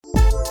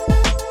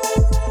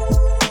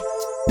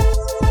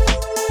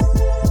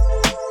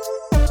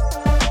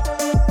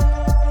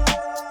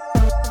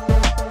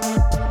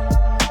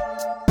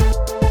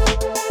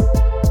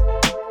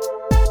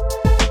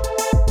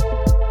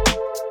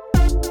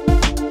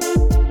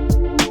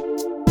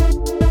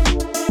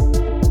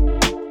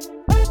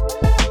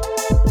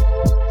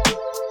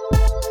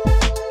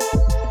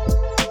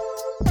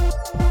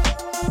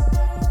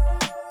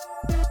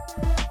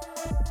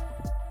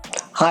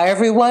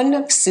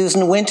everyone,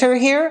 Susan Winter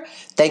here.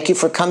 Thank you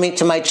for coming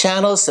to my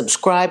channel,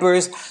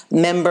 subscribers,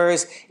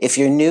 members. If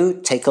you're new,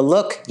 take a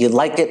look. You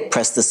like it,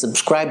 press the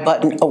subscribe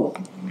button. Oh,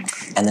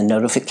 and the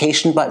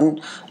notification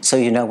button so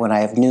you know when I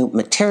have new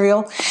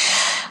material.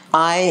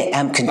 I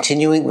am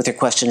continuing with your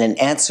question and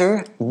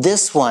answer.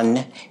 This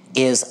one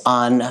is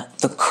on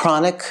the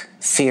chronic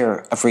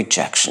fear of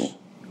rejection.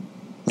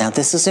 Now,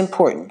 this is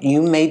important.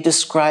 You may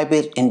describe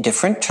it in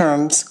different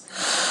terms,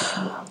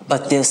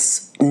 but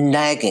this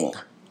nagging,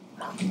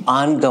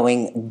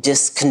 ongoing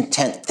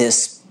discontent,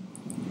 this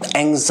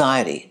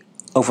anxiety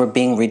over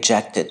being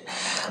rejected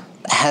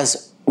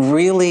has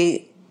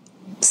really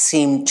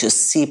seemed to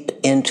seep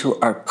into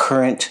our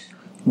current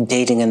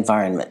dating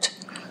environment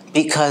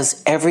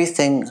because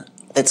everything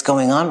that's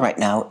going on right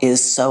now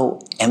is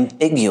so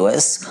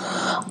ambiguous,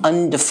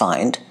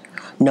 undefined,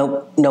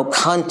 no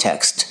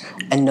context,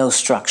 and no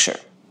structure.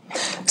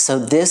 So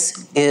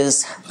this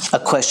is a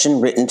question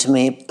written to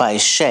me by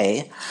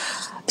Shay.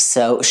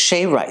 So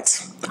Shay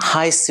writes,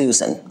 "Hi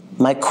Susan,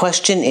 my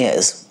question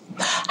is,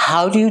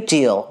 how do you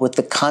deal with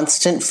the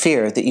constant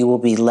fear that you will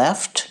be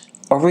left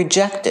or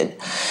rejected,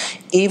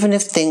 even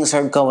if things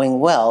are going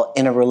well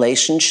in a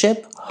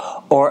relationship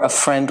or a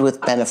friend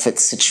with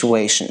benefits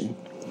situation?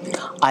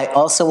 I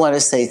also want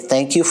to say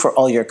thank you for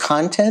all your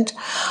content.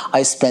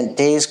 I spent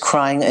days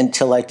crying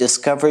until I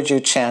discovered your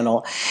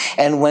channel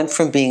and went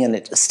from being in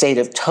a state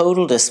of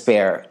total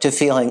despair to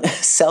feeling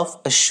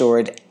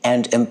self-assured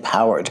and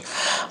empowered."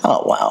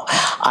 Oh, wow.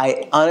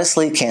 I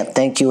honestly can't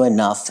thank you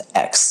enough,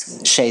 X.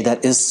 Shay,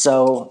 that is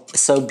so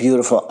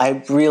beautiful.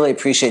 I really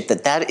appreciate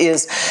that.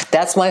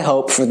 That's my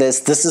hope for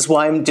this. This is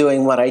why I'm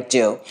doing what I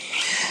do.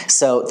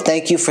 So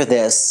thank you for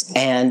this.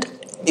 And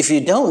if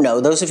you don't know,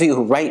 those of you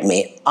who write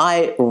me,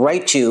 I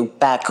write you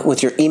back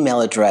with your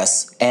email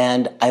address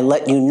and I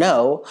let you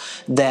know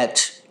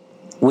that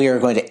we are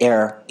going to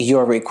air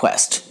your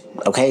request,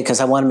 okay? Because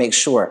I want to make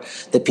sure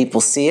that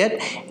people see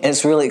it. And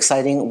it's really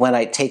exciting when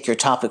I take your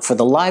topic for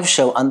the live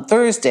show on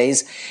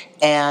Thursdays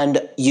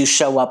and you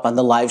show up on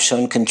the live show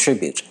and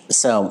contribute.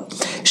 So,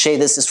 Shay,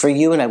 this is for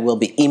you and I will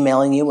be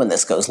emailing you when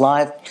this goes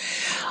live.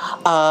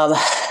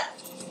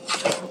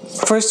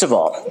 First of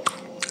all,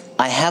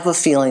 I have a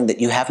feeling that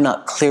you have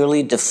not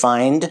clearly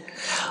defined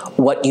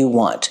what you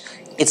want.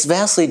 It's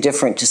vastly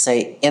different to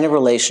say in a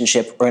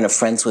relationship or in a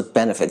friends with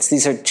benefits.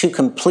 These are two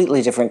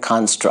completely different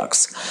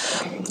constructs.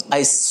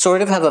 I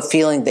sort of have a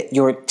feeling that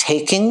you're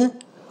taking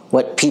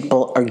what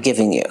people are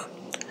giving you,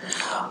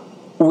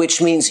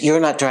 which means you're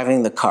not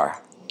driving the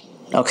car,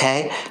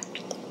 okay?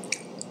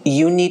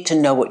 You need to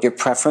know what your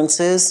preference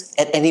is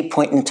at any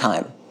point in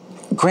time.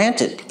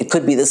 Granted, it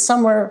could be the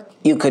summer,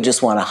 you could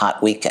just want a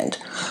hot weekend.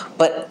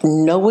 But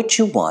know what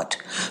you want,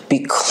 be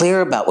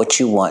clear about what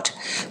you want,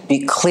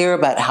 be clear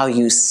about how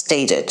you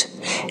state it,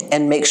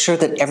 and make sure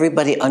that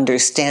everybody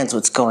understands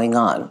what's going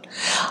on.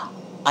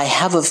 I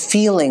have a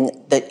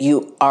feeling that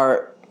you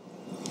are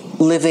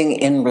living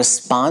in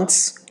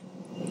response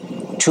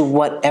to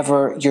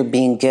whatever you're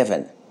being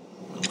given.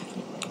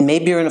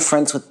 Maybe you're in a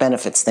friends with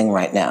benefits thing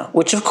right now,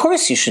 which of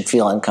course you should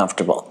feel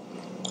uncomfortable.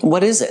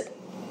 What is it?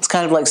 It's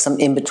kind of like some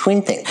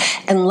in-between thing,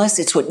 unless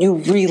it's what you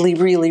really,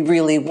 really,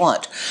 really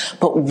want.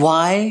 But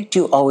why do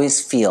you always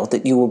feel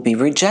that you will be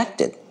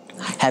rejected?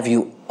 Have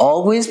you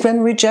always been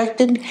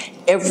rejected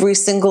every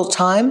single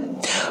time?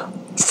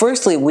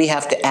 Firstly, we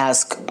have to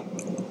ask,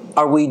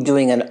 are we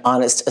doing an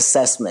honest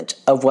assessment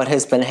of what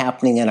has been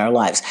happening in our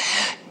lives?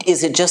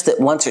 Is it just that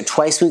once or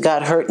twice we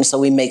got hurt and so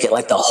we make it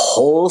like the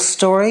whole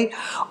story?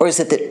 Or is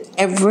it that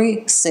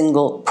every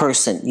single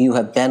person you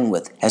have been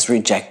with has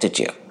rejected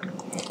you?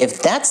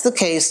 If that's the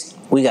case,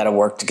 we got to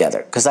work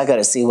together because I got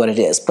to see what it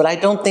is. But I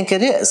don't think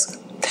it is.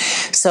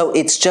 So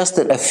it's just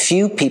that a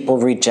few people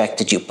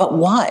rejected you. But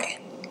why?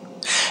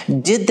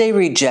 Did they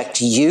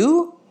reject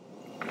you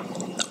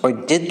or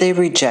did they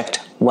reject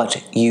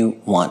what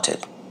you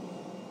wanted?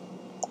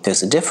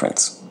 There's a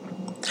difference.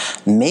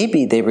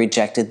 Maybe they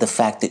rejected the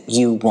fact that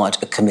you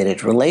want a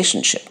committed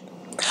relationship.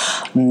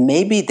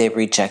 Maybe they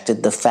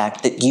rejected the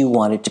fact that you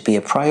wanted to be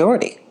a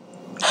priority.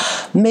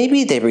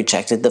 Maybe they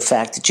rejected the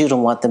fact that you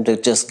don't want them to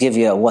just give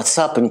you a what's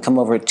up and come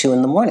over at 2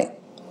 in the morning.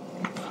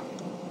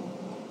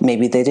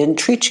 Maybe they didn't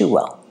treat you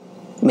well.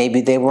 Maybe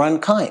they were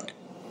unkind.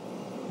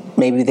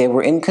 Maybe they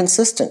were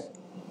inconsistent.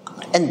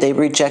 And they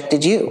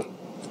rejected you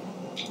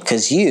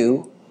because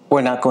you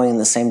were not going in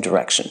the same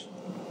direction.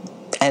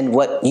 And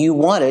what you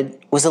wanted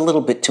was a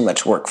little bit too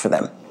much work for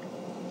them.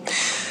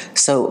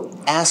 So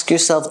ask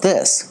yourself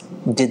this: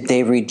 did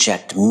they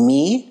reject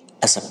me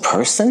as a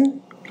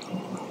person?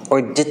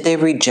 Or did they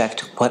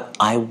reject what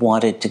I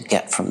wanted to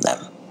get from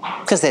them?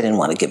 Because they didn't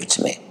want to give it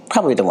to me.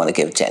 Probably don't want to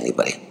give it to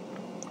anybody.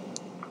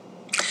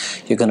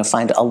 You're going to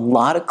find a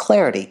lot of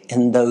clarity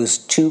in those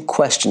two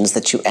questions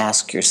that you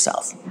ask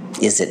yourself.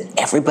 Is it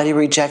everybody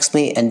rejects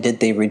me, and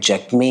did they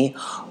reject me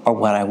or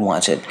what I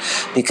wanted?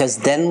 Because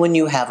then when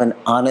you have an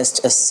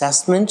honest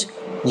assessment,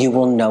 you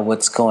will know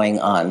what's going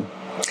on.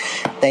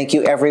 Thank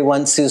you,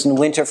 everyone. Susan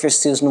Winter for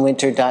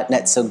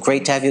SusanWinter.net. So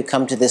great to have you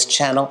come to this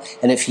channel.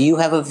 And if you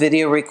have a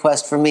video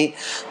request for me,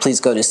 please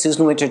go to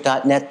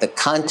SusanWinter.net, the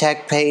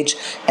contact page,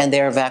 and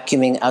they're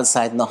vacuuming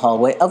outside in the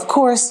hallway. Of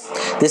course,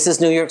 this is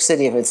New York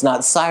City. If it's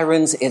not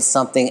sirens, it's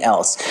something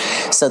else.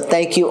 So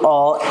thank you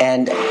all,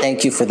 and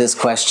thank you for this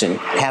question.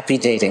 Happy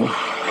dating.